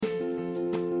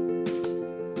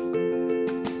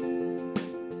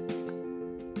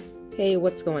Hey,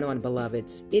 what's going on,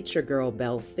 beloveds? It's your girl,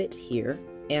 Belle Fit here,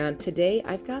 and today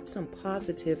I've got some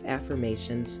positive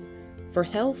affirmations for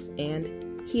health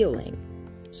and healing.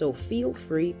 So feel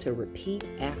free to repeat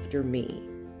after me.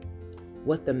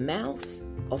 What the mouth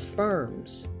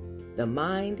affirms, the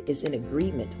mind is in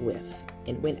agreement with.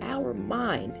 And when our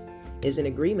mind is in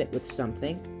agreement with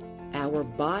something, our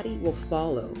body will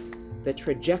follow the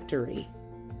trajectory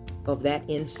of that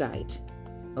insight.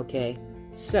 Okay?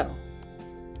 So,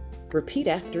 repeat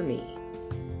after me.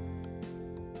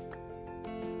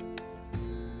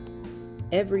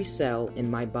 Every cell in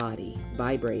my body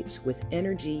vibrates with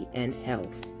energy and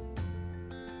health.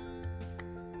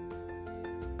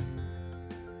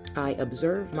 I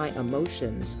observe my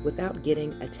emotions without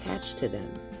getting attached to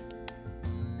them.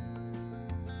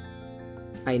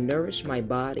 I nourish my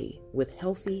body with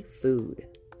healthy food.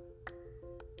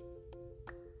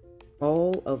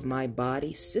 All of my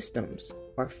body systems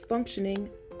are functioning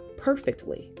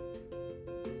perfectly.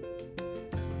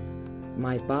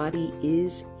 My body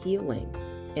is healing,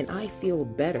 and I feel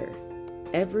better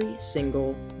every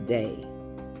single day.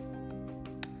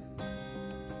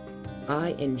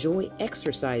 I enjoy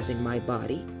exercising my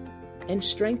body and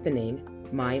strengthening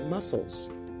my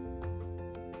muscles.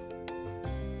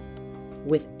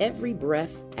 With every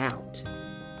breath out,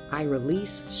 I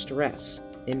release stress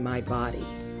in my body.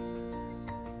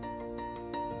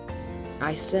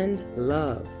 I send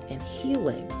love and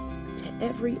healing to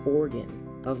every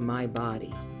organ of my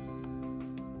body.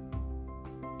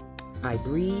 I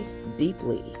breathe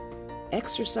deeply,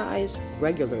 exercise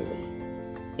regularly,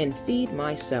 and feed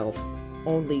myself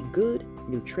only good,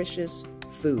 nutritious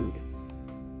food.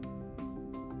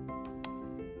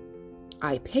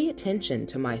 I pay attention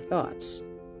to my thoughts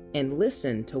and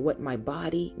listen to what my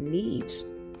body needs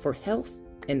for health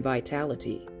and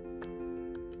vitality.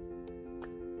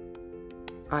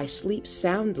 I sleep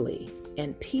soundly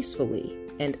and peacefully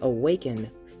and awaken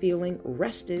feeling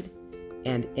rested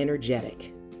and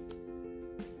energetic.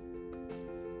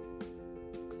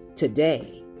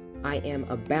 Today, I am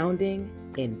abounding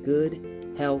in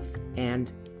good health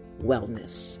and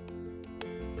wellness.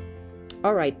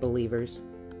 All right, believers,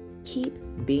 keep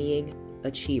being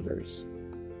achievers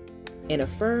and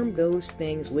affirm those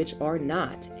things which are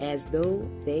not as though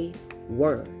they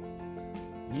were.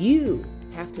 You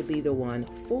have to be the one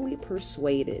fully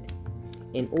persuaded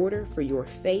in order for your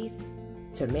faith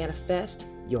to manifest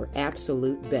your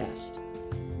absolute best.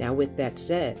 Now, with that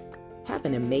said, have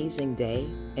an amazing day,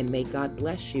 and may God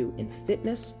bless you in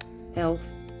fitness, health,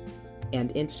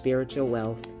 and in spiritual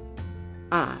wealth.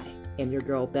 I am your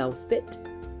girl, Belle Fit,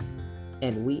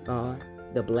 and we are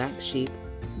the Black Sheep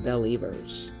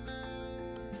Believers.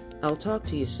 I'll talk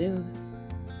to you soon.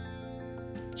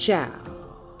 Ciao.